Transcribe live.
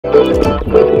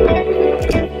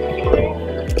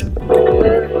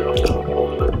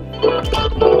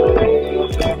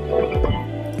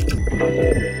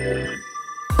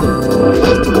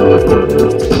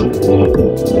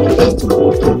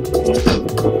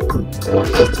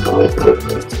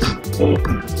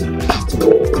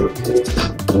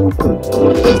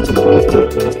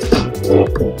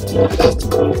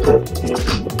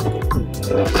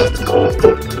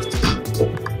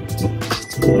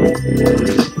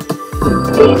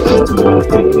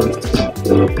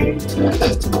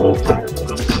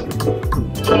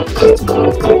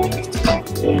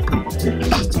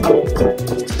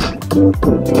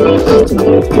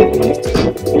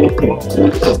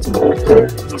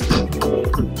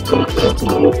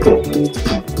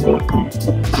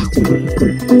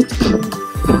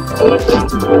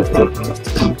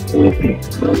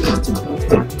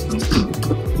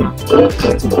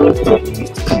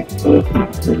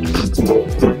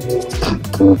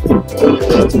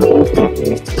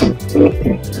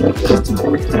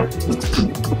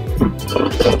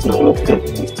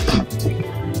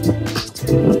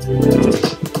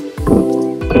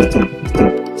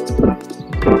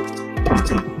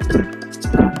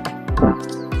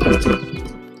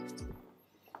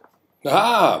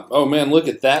Oh man, look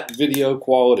at that video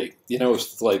quality. You know,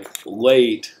 it's like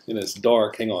late and it's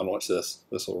dark. Hang on, watch this.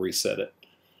 This will reset it.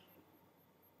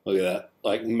 Look at that,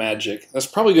 like magic. That's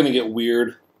probably going to get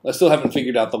weird. I still haven't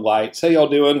figured out the lights. How y'all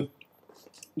doing?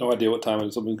 No idea what time it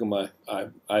is. Let me look at my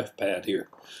iPad here.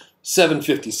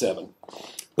 7:57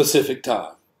 Pacific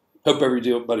time. Hope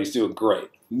everybody's doing great.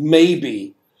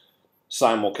 Maybe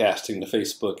simulcasting to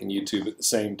Facebook and YouTube at the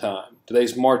same time.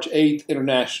 Today's March 8th,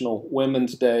 International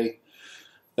Women's Day.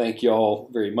 Thank you all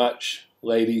very much.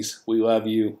 Ladies, we love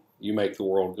you. You make the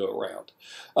world go around.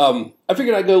 I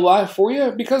figured I'd go live for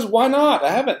you because why not? I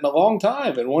haven't in a long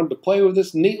time and wanted to play with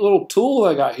this neat little tool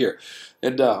I got here.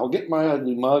 And I'll get my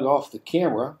ugly mug off the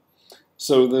camera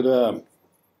so that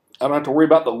I don't have to worry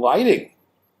about the lighting.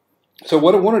 So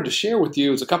what I wanted to share with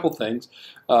you is a couple things.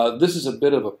 This is a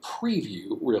bit of a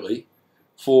preview, really,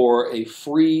 for a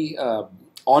free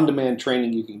on-demand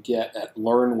training you can get at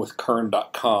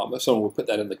learnwithkern.com. If someone would put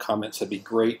that in the comments, that'd be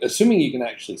great. Assuming you can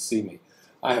actually see me.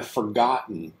 I have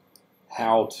forgotten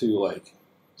how to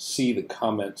see the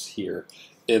comments here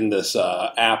in this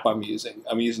app I'm using.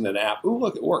 I'm using an app. Ooh,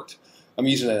 look, it worked. I'm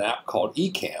using an app called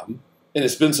Ecamm, and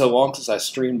it's been so long since I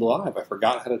streamed live, I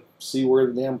forgot how to see where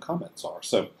the damn comments are.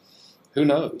 So who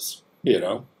knows? You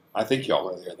know, I think y'all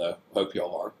are there, though. Hope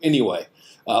y'all are. Anyway,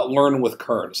 Learn with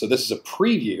Kern. So this is a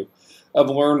preview of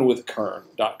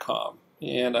learnwithkern.com,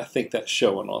 and I think that's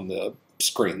showing on the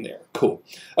screen there. Cool.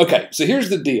 Okay, so here's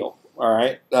the deal. All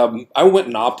right, I went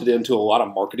and opted into a lot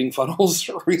of marketing funnels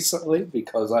recently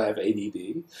because I have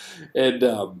ADD,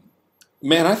 and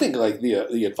man, I think like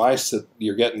the advice that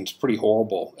you're getting is pretty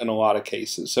horrible in a lot of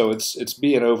cases. So it's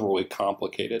being overly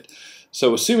complicated.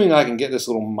 So assuming I can get this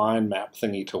little mind map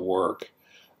thingy to work,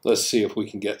 let's see if we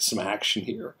can get some action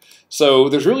here. So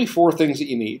there's really 4 things that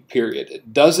you need, period.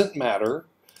 It doesn't matter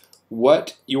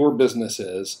what your business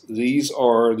is. These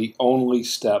are the only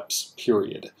steps,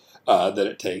 period, that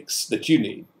it takes, that you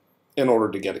need in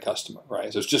order to get a customer,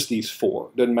 right? So it's just these 4.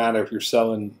 Doesn't matter if you're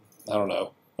selling, I don't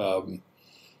know,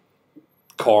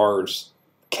 cars,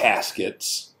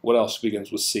 caskets, what else begins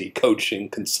with C? Coaching,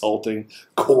 consulting,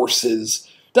 courses.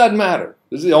 Doesn't matter.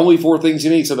 This is the only 4 things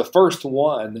you need. So the first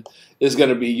one is going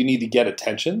to be you need to get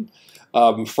attention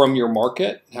from your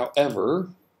market. However,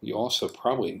 you also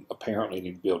probably apparently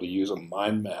need to be able to use a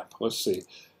mind map. Let's see.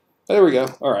 There we go.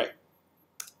 All right.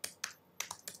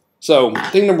 So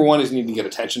thing number 1 is you need to get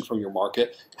attention from your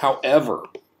market. However,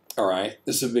 all right,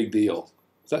 this is a big deal.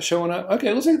 Is that showing up?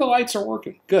 Okay, looks like the lights are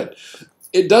working. Good.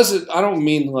 It doesn't, I don't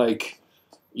mean like,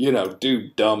 you know, do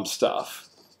dumb stuff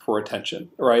for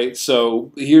attention, right?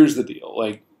 So here's the deal.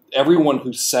 Like everyone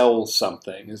who sells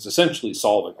something is essentially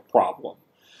solving a problem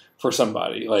for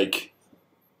somebody. Like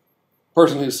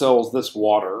person who sells this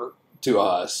water to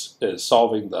us is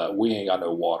solving the we ain't got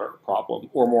no water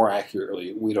problem. Or more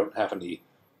accurately, we don't have any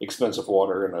expensive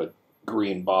water in a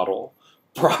green bottle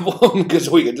problem because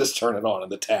we could just turn it on in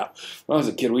the tap. When I was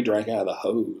a kid, we drank out of the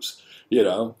hose. You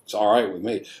know, it's all right with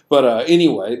me. But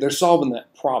anyway, they're solving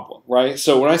that problem, right?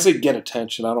 So when I say get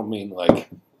attention, I don't mean like,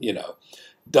 you know,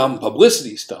 dumb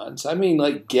publicity stunts. I mean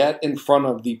like get in front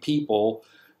of the people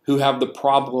who have the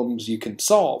problems you can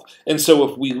solve. And so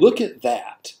if we look at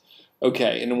that,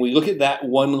 okay, and we look at that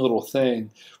one little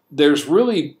thing, there's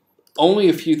really only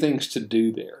a few things to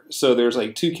do there. So there's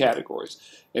like 2 categories.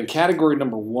 And category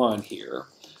number 1 here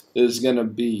is going to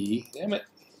be, damn it,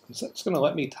 is that going to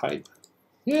let me type?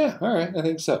 Yeah, all right, I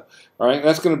think so. All right,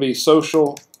 that's going to be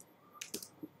social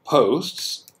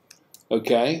posts.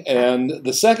 Okay, and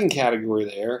the second category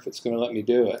there, if it's going to let me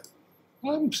do it,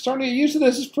 I'm starting to use it.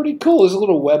 This is pretty cool. There's a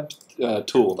little web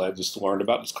tool that I just learned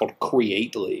about. It's called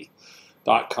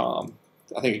Creately.com.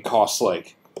 I think it costs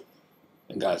like,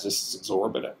 and guys, this is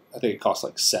exorbitant. I think it costs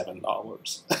like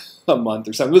 $7 a month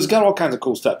or something. It's got all kinds of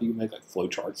cool stuff. You can make like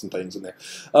flowcharts and things in there.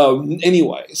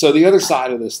 Anyway, so the other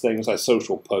side of this thing is like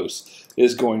social posts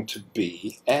is going to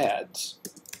be ads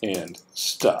and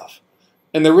stuff.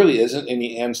 And there really isn't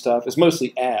any and stuff. It's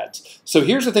mostly ads. So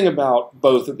here's the thing about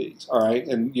both of these, all right?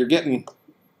 And you're getting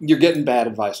bad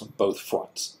advice on both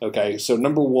fronts, okay? So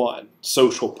number one,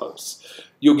 social posts.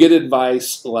 You'll get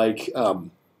advice like you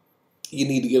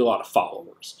need to get a lot of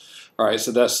followers, all right?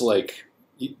 So that's like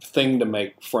thing to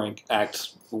make Frank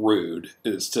act rude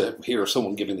is to hear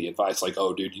someone giving the advice like,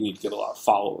 oh, dude, you need to get a lot of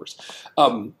followers.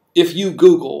 If you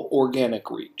Google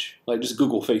organic reach, like just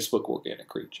Google Facebook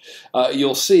organic reach,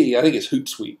 you'll see, I think it's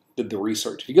Hootsuite did the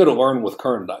research. If you go to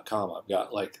learnwithkern.com, I've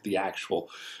got like the actual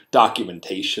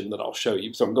documentation that I'll show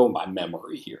you. So I'm going by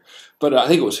memory here. But I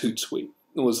think it was Hootsuite.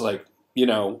 It was like, you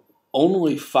know,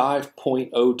 only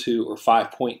 5.02 or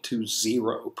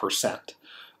 5.20%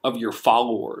 of your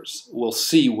followers will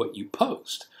see what you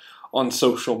post on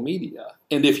social media.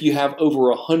 And if you have over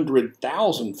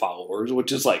 100,000 followers,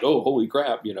 which is like, oh, holy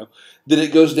crap, you know, then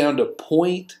it goes down to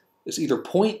it's either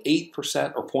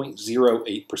 0.8% or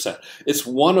 0.08%. It's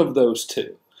one of those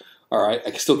two. All right,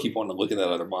 I still keep wanting to look at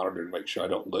that other monitor to make sure I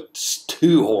don't look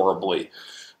too horribly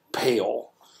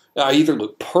pale. I either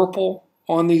look purple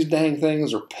on these dang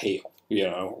things or pale, you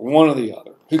know, one or the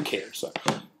other. Who cares? So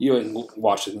you ain't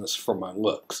watching this for my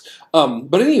looks.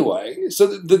 But anyway, so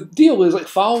the deal is like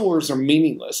followers are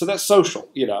meaningless. So that's social,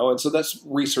 you know, and so that's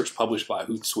research published by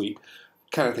Hootsuite.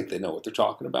 Kind of think they know what they're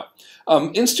talking about.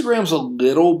 Instagram's a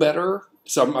little better.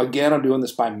 So again, I'm doing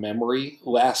this by memory.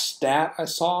 Last stat I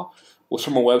saw was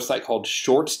from a website called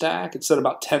ShortStack. It said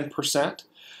about 10%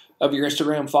 of your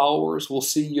Instagram followers will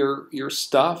see your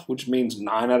stuff, which means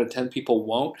 9 out of 10 people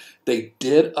won't. They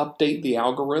did update the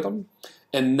algorithm,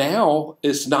 and now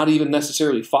it's not even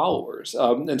necessarily followers.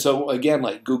 And so again,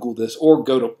 like Google this or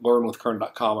go to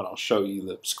learnwithkern.com and I'll show you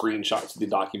the screenshots of the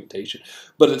documentation.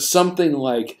 But it's something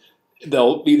like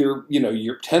they'll either, you know,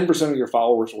 your 10% of your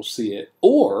followers will see it,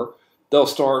 or they'll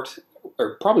start,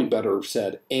 or probably better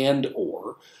said,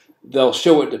 or they'll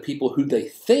show it to people who they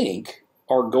think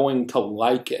are going to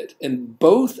like it. And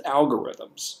both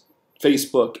algorithms,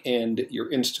 Facebook and your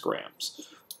Instagrams,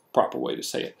 proper way to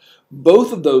say it,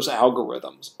 both of those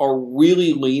algorithms are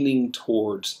really leaning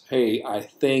towards, hey, I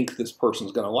think this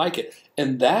person's going to like it.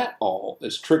 And that all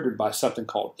is triggered by something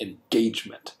called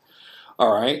engagement.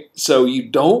 All right, so you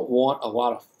don't want a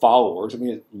lot of followers. I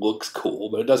mean, it looks cool,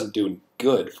 but it doesn't do any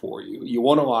good for you. You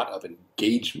want a lot of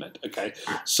engagement, okay?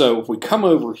 So if we come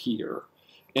over here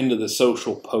into the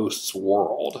social posts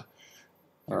world,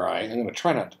 all right, I'm going to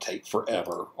try not to take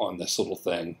forever on this little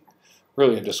thing.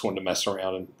 Really, I just wanted to mess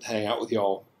around and hang out with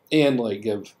y'all and like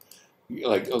give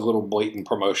like a little blatant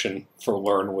promotion for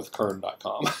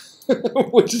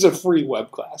learnwithkern.com, which is a free web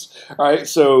class. All right,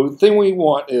 so the thing we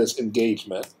want is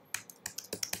engagement,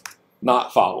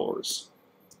 not followers.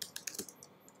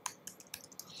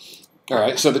 All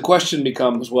right, so the question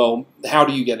becomes, well, how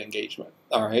do you get engagement?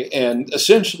 All right, and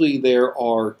essentially there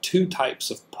are two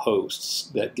types of posts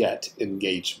that get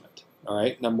engagement. All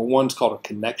right, number one is called a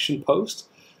connection post.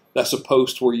 That's a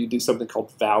post where you do something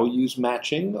called values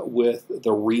matching with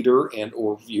the reader and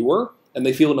or viewer, and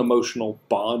they feel an emotional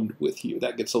bond with you.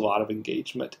 That gets a lot of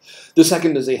engagement. The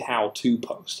second is a how-to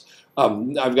post.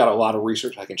 I've got a lot of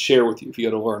research I can share with you if you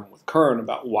go to Learn with Kern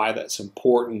about why that's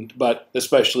important, but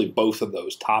especially both of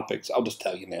those topics. I'll just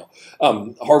tell you now.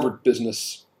 Harvard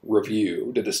Business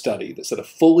Review did a study that said a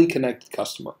fully connected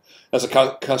customer, that's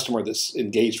a customer that's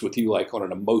engaged with you like on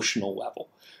an emotional level,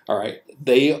 all right,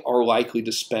 they are likely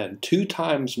to spend 2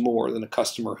 times more than a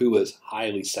customer who is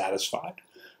highly satisfied.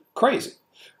 Crazy,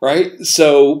 right?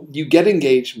 So you get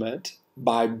engagement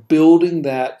by building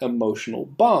that emotional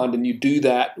bond, and you do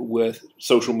that with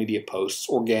social media posts,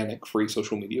 organic, free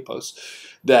social media posts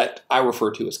that I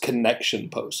refer to as connection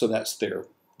posts. So that's their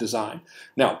design.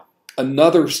 Now,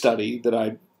 another study that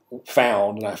I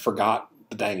found, and I forgot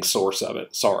the dang source of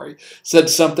it, sorry, said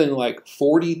something like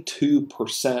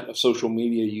 42% of social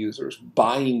media users'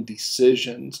 buying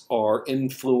decisions are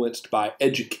influenced by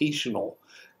educational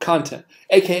content,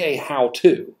 aka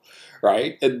how-to.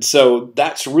 Right? And so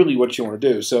that's really what you want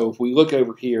to do. So if we look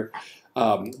over here,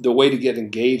 the way to get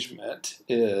engagement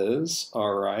is,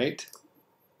 all right,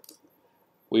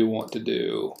 we want to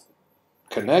do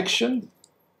connection,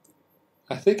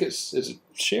 I think is it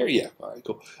share? Yeah, all right,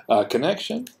 cool.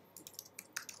 Connection,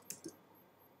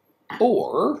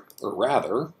 or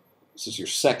rather, this is your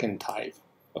second type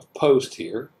of post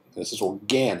here. This is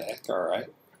organic, all right?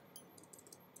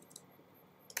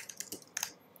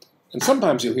 And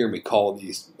sometimes you'll hear me call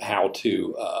these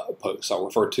how-to posts. I'll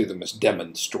refer to them as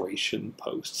demonstration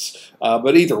posts.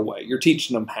 But either way, you're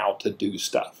teaching them how to do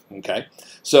stuff, okay?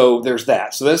 So there's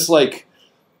that. So that's like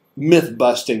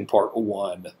myth-busting part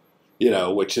one,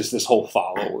 which is this whole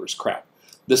followers crap.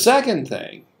 The second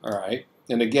thing, all right,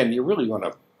 and again, you really want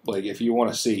to, like, if you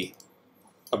want to see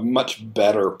a much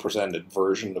better presented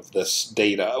version of this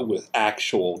data with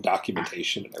actual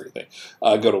documentation and everything,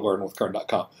 go to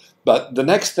learnwithkern.com. But the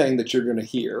next thing that you're going to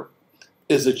hear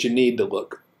is that you need to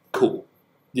look cool.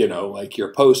 Like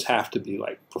your posts have to be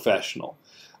like professional.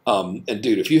 And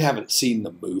dude, if you haven't seen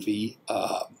the movie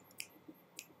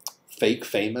Fake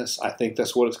Famous, I think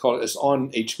that's what it's called. It's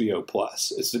on HBO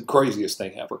Plus. It's the craziest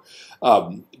thing ever.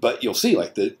 But you'll see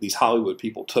like these Hollywood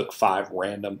people took 4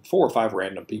 or 5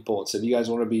 random people and said, "You guys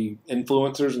want to be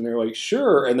influencers?" And they're like,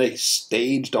 "Sure." And they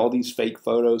staged all these fake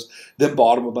photos, then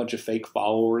bought them a bunch of fake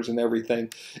followers and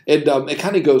everything. And it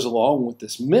kind of goes along with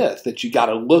this myth that you got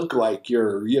to look like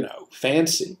you're,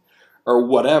 fancy or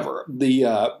whatever.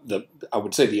 I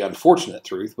would say the unfortunate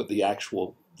truth, but the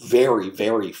actual very,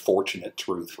 very fortunate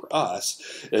truth for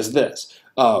us is this.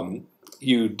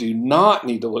 You do not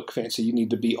need to look fancy. You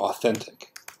need to be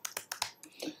authentic.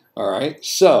 All right,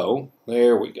 so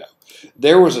there we go.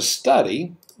 There was a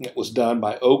study that was done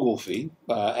by Ogilvy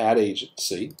ad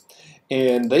agency,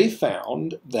 and they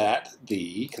found that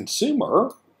the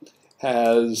consumer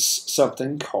has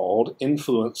something called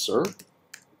influencer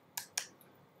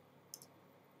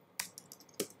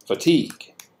fatigue.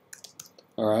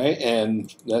 All right,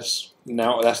 and that's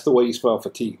the way you spell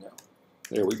fatigue now.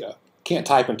 There we go. Can't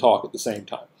type and talk at the same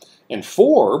time. And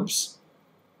Forbes,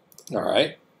 all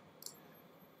right,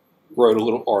 wrote a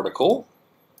little article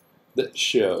that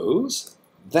shows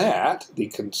that the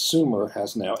consumer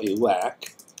has now a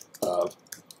lack of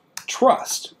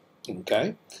trust,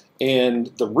 okay? And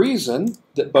the reason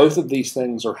that both of these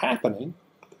things are happening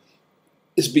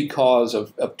is because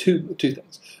of two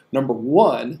things. Number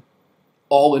one,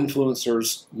 all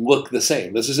influencers look the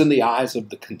same. This is in the eyes of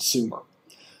the consumer.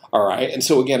 All right, and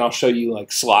so again, I'll show you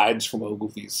like slides from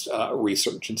Ogilvy's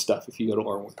research and stuff if you go to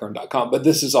learnwithkern.com. But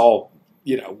this is all,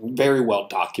 very well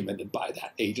documented by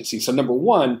that agency. So number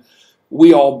one,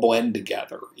 we all blend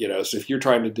together. So if you're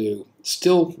trying to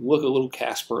still look a little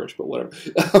Casperish, but whatever,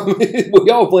 we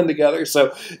all blend together.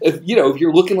 So if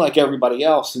you're looking like everybody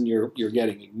else, and you're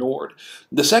getting ignored.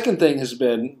 The second thing has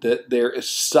been that there is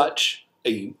such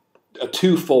a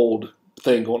twofold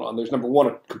thing going on. There's number one,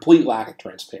 a complete lack of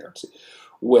transparency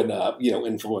when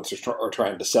influencers are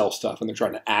trying to sell stuff, and they're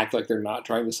trying to act like they're not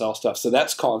trying to sell stuff. So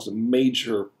that's caused a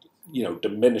major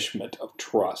diminishment of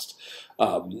trust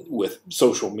with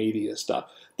social media stuff.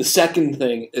 The second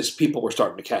thing is people are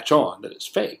starting to catch on that it's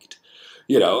faked.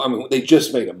 They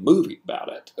just made a movie about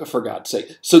it, for God's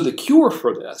sake. So the cure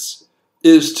for this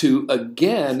is to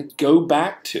again go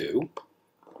back to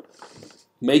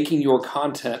making your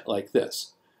content like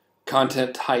this.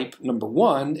 Content type number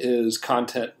one is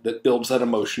content that builds that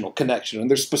emotional connection. And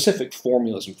there's specific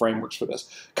formulas and frameworks for this.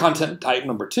 Content type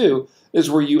number two is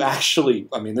where you actually,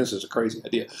 this is a crazy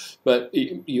idea, but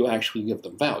you actually give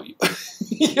them value.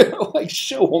 Like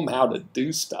show them how to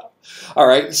do stuff. All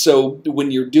right, so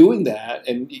when you're doing that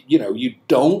and, you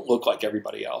don't look like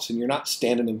everybody else, and you're not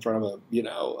standing in front of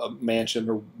a mansion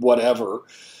or whatever.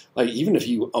 Like, even if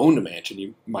you own a mansion,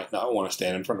 you might not want to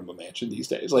stand in front of a mansion these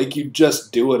days. Like, you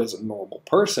just do it as a normal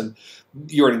person.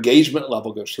 Your engagement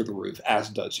level goes through the roof, as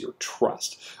does your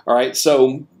trust. All right,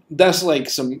 so that's like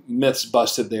some myths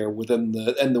busted there within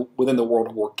the world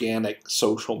of organic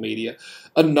social media.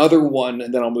 Another one,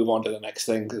 and then I'll move on to the next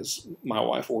thing because my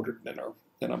wife ordered dinner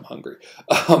and I'm hungry.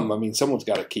 Someone's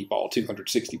got to keep all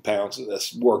 260 pounds of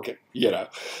this working,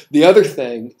 The other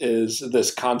thing is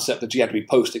this concept that you have to be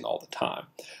posting all the time.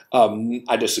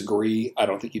 I disagree. I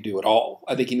don't think you do at all.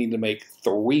 I think you need to make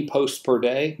 3 posts per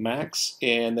day max,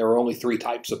 and there are only 3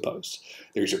 types of posts.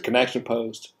 There's your connection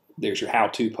post, there's your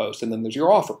how-to post, and then there's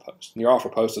your offer post. And your offer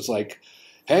post is like,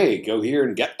 hey, go here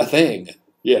and get a thing.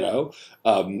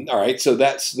 All right, so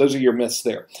those are your myths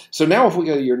there. So now if we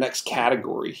go to your next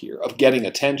category here of getting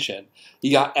attention,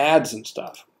 you got ads and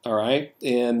stuff, all right?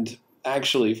 And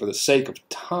actually, for the sake of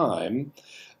time,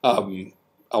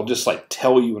 I'll just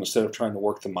tell you instead of trying to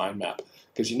work the mind map.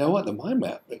 Because you know what? The mind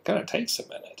map, it kind of takes a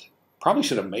minute. Probably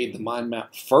should have made the mind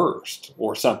map first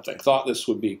or something. Thought this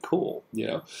would be cool,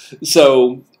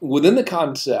 So within the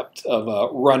concept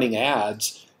of running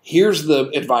ads, Here's the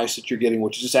advice that you're getting,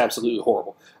 which is just absolutely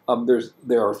horrible.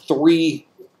 There are three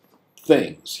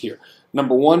things here.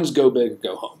 Number one is go big or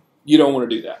go home. You don't want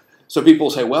to do that. So people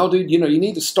say, well, dude, you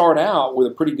need to start out with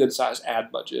a pretty good sized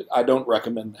ad budget. I don't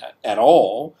recommend that at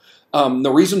all.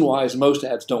 The reason why is most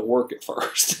ads don't work at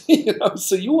first.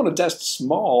 So you want to test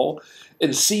small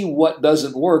and see what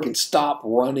doesn't work and stop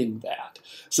running that.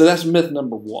 So that's myth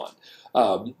number one.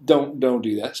 Don't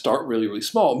do that. Start really, really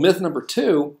small. Myth number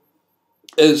two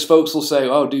is folks will say,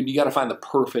 oh, dude, you got to find the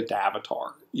perfect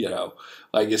avatar.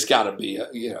 Like it's got to be,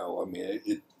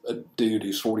 a dude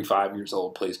who's 45 years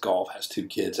old, plays golf, has 2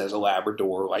 kids, has a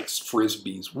Labrador, likes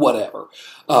Frisbees, whatever.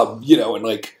 And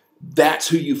like that's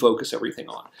who you focus everything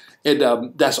on.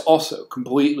 And that's also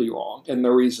completely wrong. And the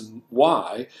reason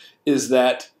why is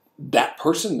that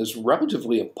person is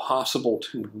relatively impossible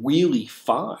to really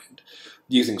find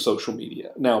using social media.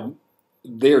 Now,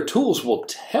 their tools will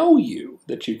tell you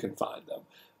that you can find them.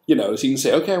 So you can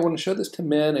say, okay, I want to show this to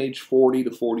men age 40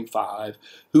 to 45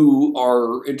 who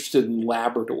are interested in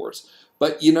Labradors.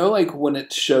 But, like when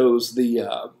it shows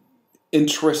the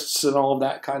interests and all of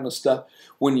that kind of stuff,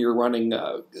 when you're running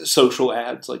social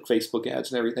ads like Facebook ads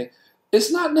and everything,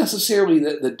 it's not necessarily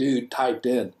that the dude typed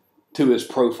in to his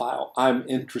profile, I'm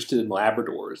interested in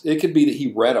Labradors. It could be that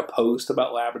he read a post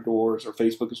about Labradors, or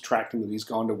Facebook has tracked him that he's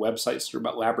gone to websites that are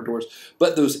about Labradors.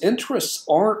 But those interests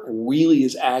aren't really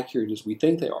as accurate as we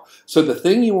think they are. So the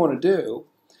thing you want to do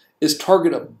is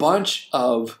target a bunch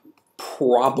of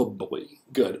probably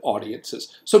good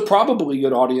audiences. So probably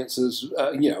good audiences,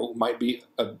 might be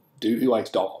a dude who likes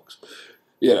dogs,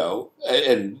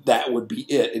 and that would be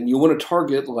it. And you want to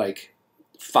target like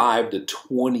 5 to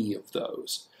 20 of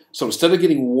those. So instead of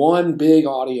getting one big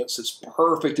audience that's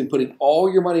perfect and putting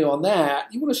all your money on that,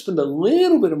 you want to spend a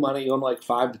little bit of money on like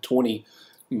 5 to 20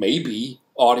 maybe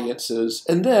audiences,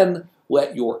 and then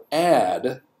let your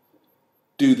ad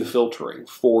do the filtering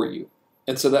for you.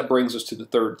 And so that brings us to the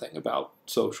third thing about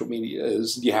social media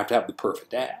is you have to have the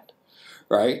perfect ad,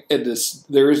 right?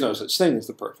 There is no such thing as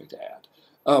the perfect ad.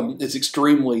 It's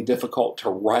extremely difficult to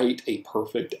write a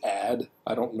perfect ad.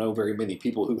 I don't know very many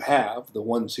people who have. The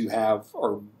ones who have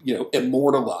are,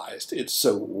 immortalized. It's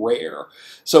so rare.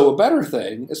 So a better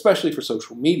thing, especially for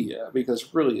social media,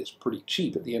 because really it's pretty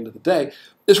cheap at the end of the day,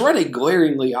 is write a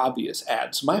glaringly obvious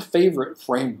ad. So my favorite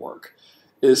framework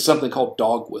is something called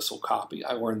dog whistle copy.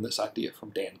 I learned this idea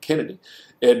from Dan Kennedy.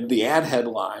 And the ad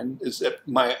headline is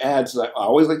my ads that I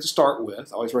always like to start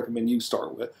with, I always recommend you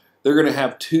start with, they're going to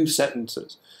have 2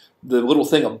 sentences. The little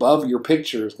thing above your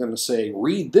picture is going to say,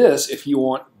 read this if you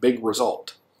want big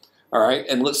result. All right?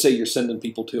 And let's say you're sending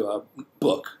people to a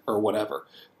book or whatever.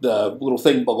 The little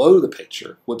thing below the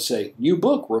picture would say, new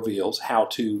book reveals how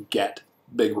to get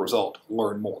big result,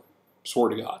 learn more. Swear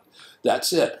to God.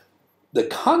 That's it. The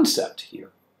concept here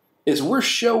is we're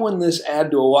showing this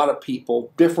ad to a lot of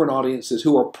people, different audiences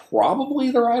who are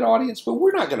probably the right audience, but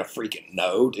we're not going to freaking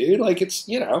know, dude. Like it's,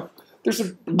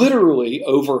 there's literally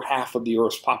over half of the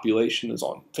Earth's population is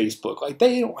on Facebook. Like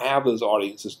they don't have those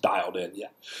audiences dialed in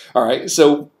yet. All right,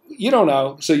 so you don't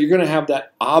know. So you're going to have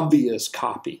that obvious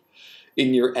copy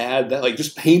in your ad, that like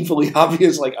just painfully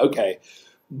obvious. Like, okay,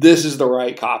 this is the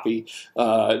right copy.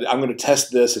 I'm going to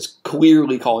test this. It's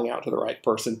clearly calling out to the right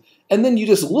person. And then you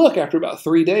just look after about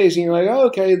 3 days, and you're like, oh,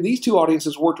 okay, these 2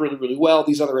 audiences worked really, really well.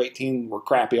 These other 18 were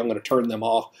crappy. I'm going to turn them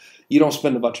off. You don't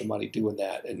spend a bunch of money doing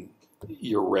that, and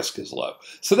your risk is low.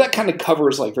 So that kind of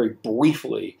covers, like very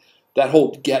briefly, that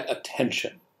whole get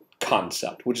attention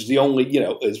concept, which is the only,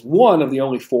 is one of the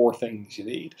only 4 things you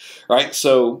need, right?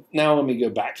 So now let me go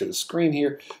back to the screen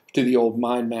here, to the old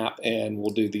mind map, and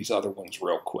we'll do these other ones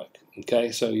real quick,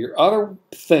 okay? So your other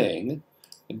thing,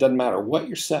 it doesn't matter what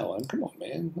you're selling. Come on,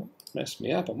 man. Don't mess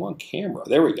me up. I'm on camera.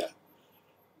 There we go.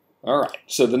 All right.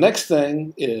 So the next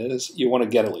thing is you want to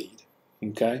get a lead,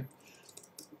 okay?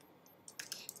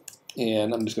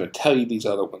 And I'm just going to tell you these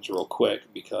other ones real quick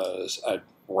because I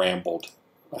rambled.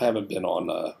 I haven't been on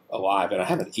a live, and I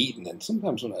haven't eaten. And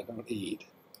sometimes when I don't eat,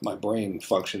 my brain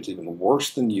functions even worse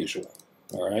than usual.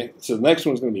 All right. So the next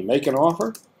one is going to be make an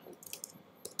offer.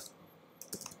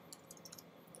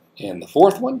 And the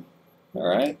fourth one, all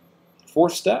right,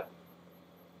 4th step,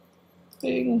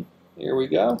 bing, here we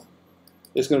go,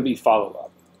 is going to be follow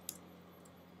up.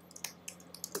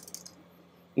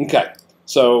 Okay.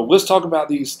 So let's talk about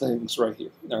these things right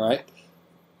here, all right?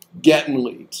 Getting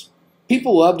leads.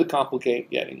 People love to complicate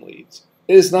getting leads.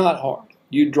 It is not hard.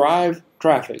 You drive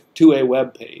traffic to a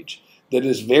web page that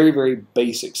is very, very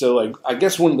basic. So, like, I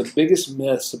guess one of the biggest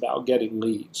myths about getting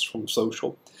leads from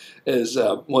social is,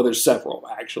 well, there's several,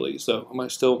 actually. So, am I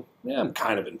still, yeah, I'm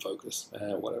kind of in focus.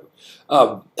 Whatever.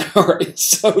 All right,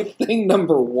 so thing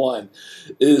number one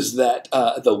is that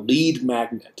the lead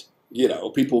magnet. You know,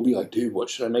 people will be like, dude, what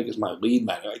should I make as my lead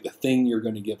magnet? Like the thing you're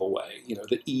going to give away, you know,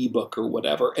 the ebook or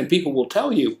whatever. And people will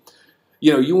tell you,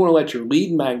 you know, you want to let your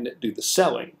lead magnet do the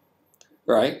selling,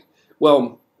 right?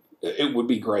 Well, it would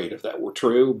be great if that were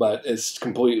true, but it's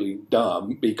completely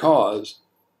dumb because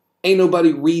ain't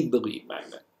nobody read the lead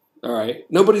magnet. All right?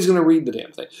 Nobody's going to read the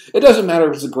damn thing. It doesn't matter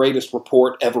if it's the greatest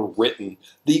report ever written.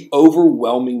 The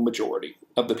overwhelming majority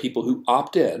of the people who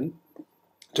opt in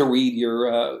to read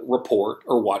your report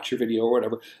or watch your video or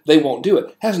whatever, they won't do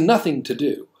it. It has nothing to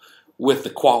do with the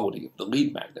quality of the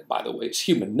lead magnet, by the way. It's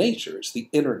human nature. It's the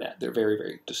internet. They're very,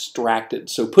 very distracted.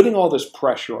 So putting all this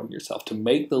pressure on yourself to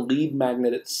make the lead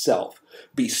magnet itself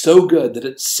be so good that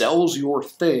it sells your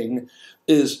thing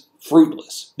is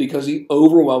fruitless because the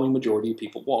overwhelming majority of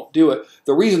people won't do it.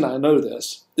 The reason I know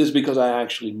this is because I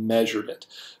actually measured it.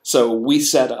 So we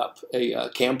set up a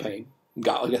campaign,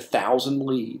 got like 1,000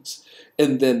 leads,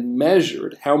 and then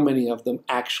measured how many of them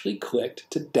actually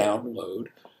clicked to download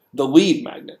the lead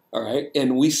magnet, all right?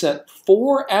 And we sent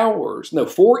 4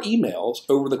 emails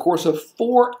over the course of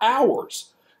 4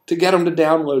 hours to get them to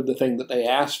download the thing that they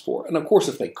asked for. And of course,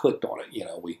 if they clicked on it, you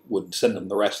know, we wouldn't send them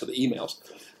the rest of the emails.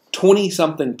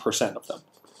 20-something% of them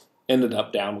ended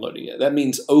up downloading it. That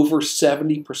means over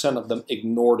 70% of them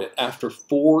ignored it after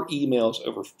 4 emails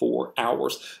over 4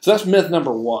 hours. So that's myth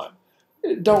number one.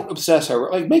 Don't obsess over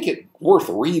it. Like, make it worth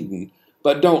reading,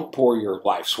 but don't pour your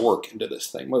life's work into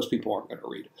this thing. Most people aren't going to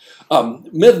read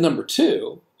it. Myth number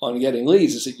two on getting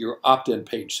leads is that your opt-in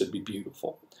page should be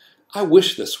beautiful. I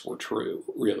wish this were true,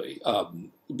 really,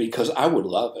 because I would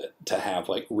love it to have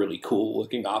like really cool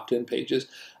looking opt-in pages.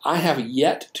 I have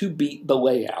yet to beat the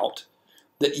layout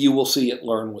that you will see at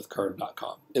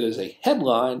learnwithkern.com. It is a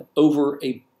headline over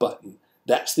a button.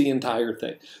 That's the entire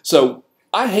thing. So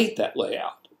I hate that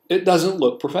layout. It doesn't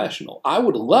look professional. I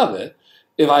would love it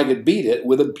if I could beat it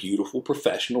with a beautiful,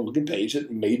 professional-looking page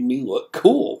that made me look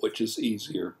cool, which is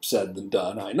easier said than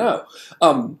done, I know.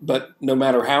 But no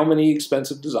matter how many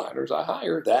expensive designers I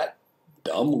hire, that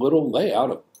dumb little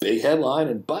layout of big headline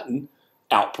and button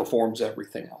outperforms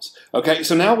everything else. Okay,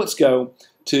 so now let's go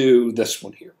to this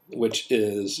one here, which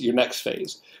is your next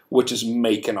phase, which is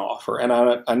make an offer. And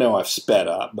I know I've sped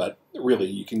up, but really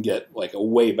you can get like a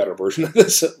way better version of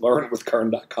this at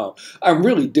learnwithkern.com. I'm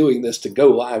really doing this to go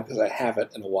live because I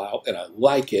haven't in a while and I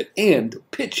like it, and to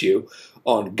pitch you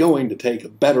on going to take a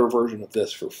better version of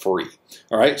this for free.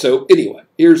 All right, so anyway,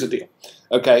 here's the deal.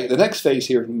 Okay, the next phase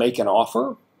here is make an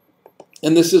offer.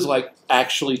 And this is like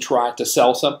actually try to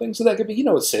sell something. So that could be, you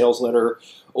know, a sales letter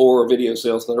or a video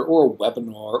sales letter or a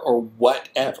webinar or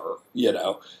whatever, you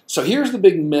know. So here's the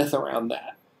big myth around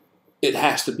that. It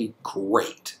has to be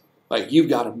great. Like, you've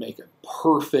got to make a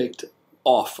perfect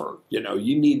offer. You know,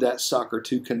 you need that sucker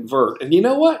to convert. And you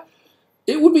know what?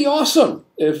 It would be awesome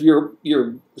if your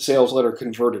sales letter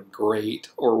converted great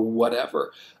or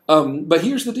whatever. But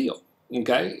here's the deal,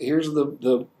 okay? Here's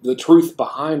the truth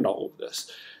behind all of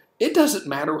this. It doesn't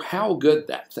matter how good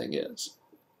that thing is.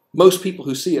 Most people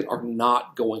who see it are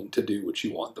not going to do what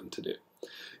you want them to do.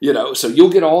 You know, so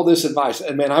you'll get all this advice.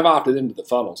 And man, I've opted into the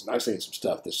funnels and I've seen some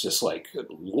stuff that's just like, good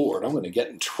Lord, I'm going to get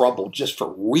in trouble just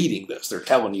for reading this. They're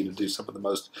telling you to do some of the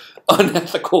most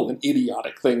unethical and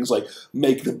idiotic things, like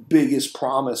make the biggest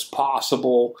promise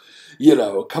possible, you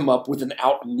know, come up with an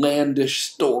outlandish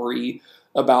story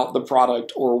about the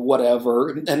product or whatever.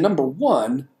 And number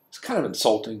one, it's kind of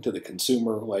insulting to the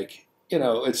consumer. Like, you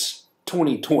know, it's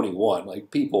 2021. Like,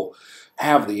 people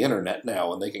have the internet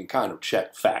now and they can kind of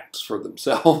check facts for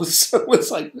themselves. So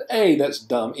it's like, A, that's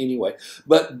dumb anyway.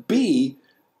 But B,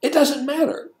 it doesn't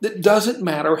matter. It doesn't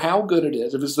matter how good it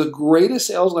is. If it's the greatest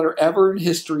sales letter ever in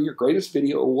history or greatest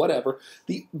video or whatever,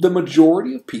 the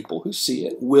majority of people who see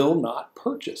it will not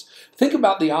purchase. Think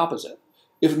about the opposite.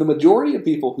 If the majority of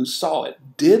people who saw it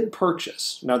did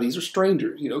purchase, now these are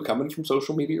strangers, you know, coming from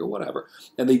social media or whatever,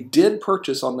 and they did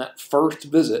purchase on that first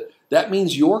visit, that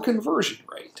means your conversion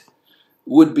rate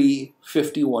would be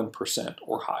 51%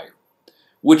 or higher,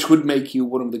 which would make you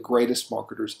one of the greatest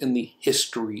marketers in the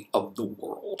history of the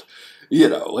world. You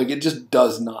know, like, it just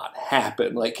does not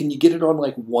happen. Like, can you get it on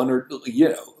like one or, you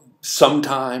know,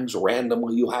 sometimes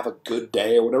randomly you'll have a good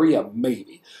day or whatever? Yeah,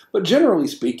 maybe. But generally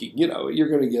speaking, you know, you're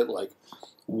going to get like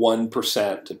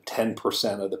 1% to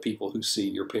 10% of the people who see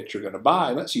your pitch are going to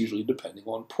buy, and that's usually depending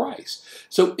on price.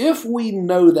 So if we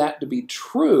know that to be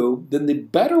true, then the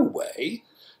better way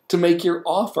to make your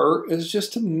offer is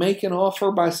just to make an offer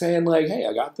by saying like, hey,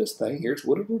 I got this thing. Here's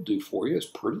what it will do for you. It's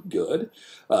pretty good.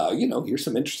 Here's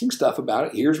some interesting stuff about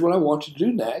it. Here's what I want you to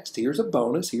do next. Here's a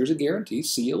bonus. Here's a guarantee.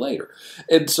 See you later.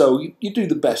 And so you do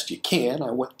the best you can.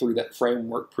 I went through that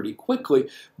framework pretty quickly.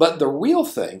 But the real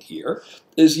thing here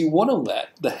is you want to let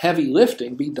the heavy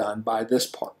lifting be done by this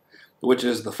part, which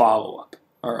is the follow-up.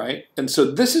 All right? And so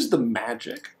this is the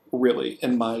magic, really,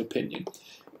 in my opinion.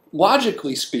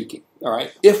 Logically speaking, all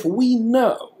right, if we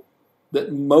know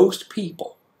that most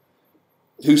people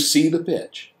who see the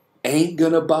pitch ain't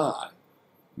going to buy,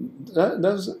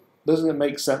 doesn't it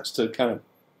make sense to kind of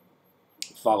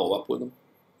follow up with them,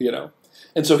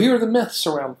 And so here are the myths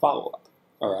around follow-up,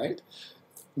 all right?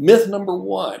 Myth number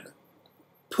 1,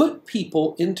 put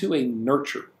people into a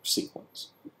nurture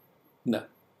sequence. No,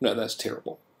 that's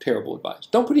terrible. Terrible advice.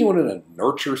 Don't put anyone in a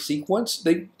nurture sequence.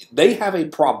 They have a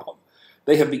problem.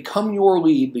 They have become your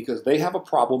lead because they have a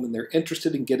problem and they're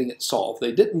interested in getting it solved.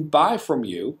 They didn't buy from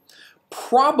you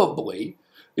probably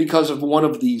because of one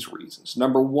of these reasons.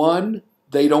 Number 1,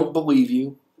 they don't believe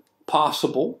you.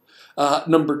 Possible.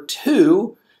 Number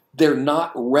 2, they're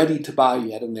not ready to buy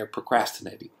yet and they're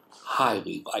procrastinating.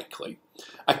 Highly likely.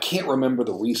 I can't remember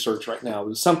the research right now. It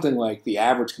was something like the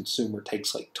average consumer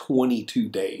takes like 22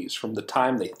 days from the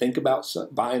time they think about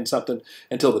buying something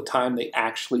until the time they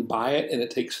actually buy it, and it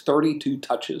takes 32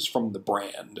 touches from the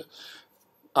brand.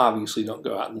 Obviously, don't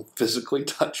go out and physically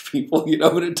touch people,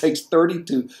 but it takes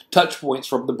 32 touch points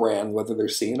from the brand, whether they're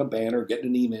seeing a banner, getting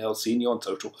an email, seeing you on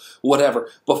social, whatever,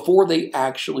 before they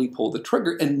actually pull the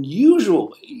trigger. And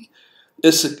usually,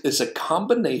 it's a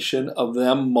combination of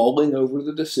them mulling over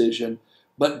the decision,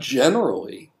 but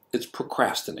generally, it's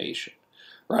procrastination,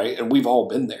 right? And we've all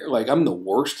been there. Like, I'm the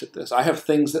worst at this. I have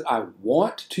things that I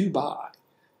want to buy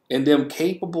and am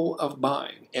capable of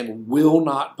buying and will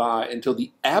not buy until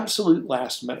the absolute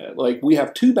last minute. Like, we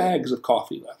have 2 bags of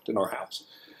coffee left in our house.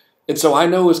 And so I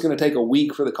know it's going to take a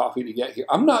week for the coffee to get here.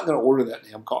 I'm not going to order that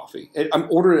damn coffee. I'm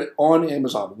ordering it on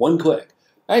Amazon, 1 click.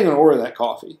 I ain't going to order that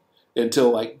coffee until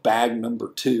like bag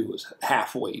number 2 is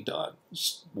halfway done.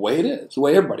 It's the way it is, the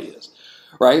way everybody is.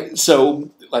 Right? So,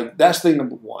 like, that's thing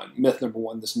number 1, myth number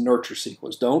 1, this nurture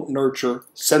sequence. Don't nurture,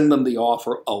 send them the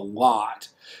offer a lot.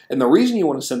 And the reason you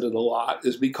want to send it a lot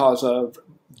is because of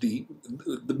the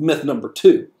myth number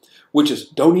 2, which is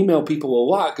don't email people a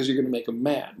lot because you're going to make them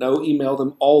mad. No, email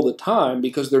them all the time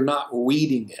because they're not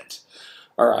reading it.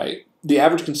 All right? The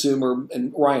average consumer,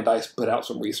 and Ryan Dice put out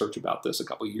some research about this a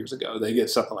couple of years ago, they get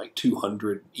something like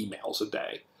 200 emails a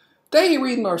day. They ain't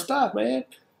reading our stuff, man.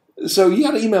 So you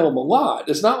got to email them a lot.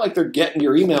 It's not like they're getting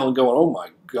your email and going, oh my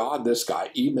God, this guy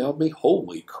emailed me.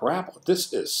 Holy crap,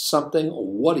 this is something.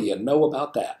 What do you know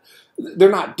about that?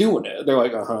 They're not doing it. They're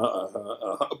like,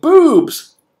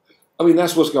 boobs. I mean,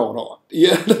 that's what's going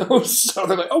on. So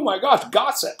they're like, oh my gosh,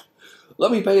 gossip.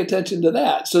 Let me pay attention to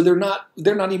that. So they're not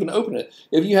even opening it.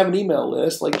 If you have an email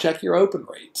list, like check your open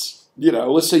rates.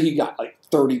 Let's say you got like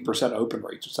 30% open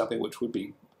rates or something, which would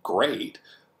be great.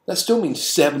 That still means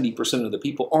 70% of the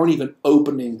people aren't even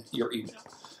opening your email,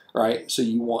 right? So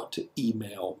you want to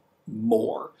email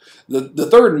more. The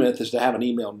third myth is to have an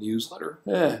email newsletter.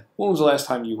 When was the last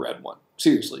time you read one?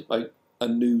 Seriously, like a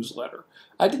newsletter.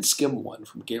 I did skim one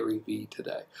from Gary Vee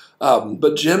today.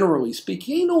 But generally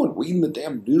speaking, ain't no one reading the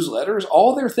damn newsletters.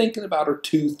 All they're thinking about are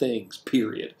 2 things,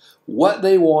 period. What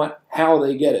they want, how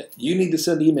they get it. You need to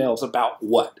send emails about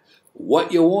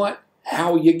what you want,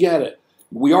 how you get it.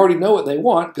 We already know what they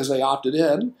want because they opted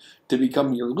in to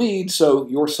become your lead, so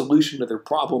your solution to their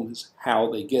problem is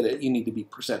how they get it. You need to be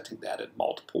presenting that in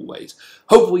multiple ways.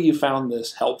 Hopefully you found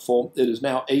this helpful. It is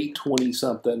now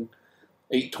 8:20-something,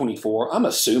 8:24. I'm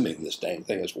assuming this dang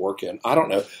thing is working. I don't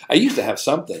know. I used to have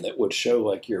something that would show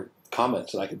like your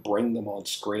comments and I could bring them on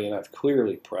screen. I've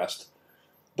clearly pressed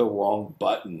the wrong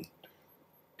button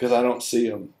because I don't see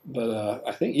them. But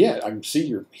I think, yeah, I can see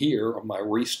you're here on my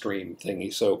restream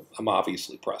thingy, so I'm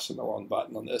obviously pressing the wrong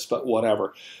button on this, but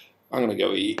whatever. I'm going to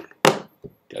go eat,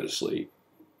 go to sleep.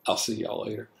 I'll see y'all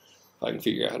later if I can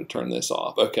figure out how to turn this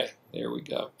off. Okay, there we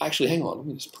go. Actually, hang on. Let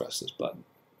me just press this button.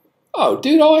 Oh,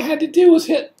 dude, all I had to do was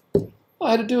hit the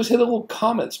little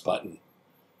comments button.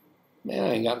 Man,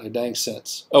 I ain't got no dang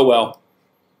sense. Oh, well,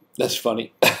 that's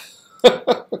funny.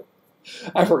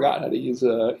 I forgot how to use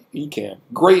Ecamm.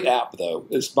 Great app, though.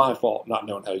 It's my fault not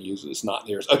knowing how to use it. It's not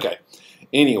theirs. Okay.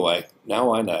 Anyway,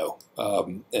 now I know.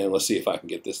 And let's see if I can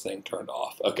get this thing turned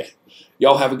off. Okay.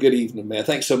 Y'all have a good evening, man.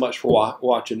 Thanks so much for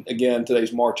watching. Again,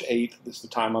 today's March 8th. This is the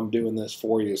time I'm doing this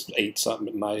for you. It's 8-something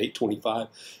at night, 8:25.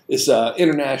 It's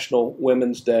International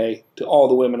Women's Day. To all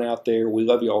the women out there, we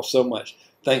love you all so much.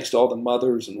 Thanks to all the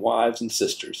mothers and wives and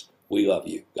sisters. We love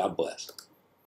you. God bless.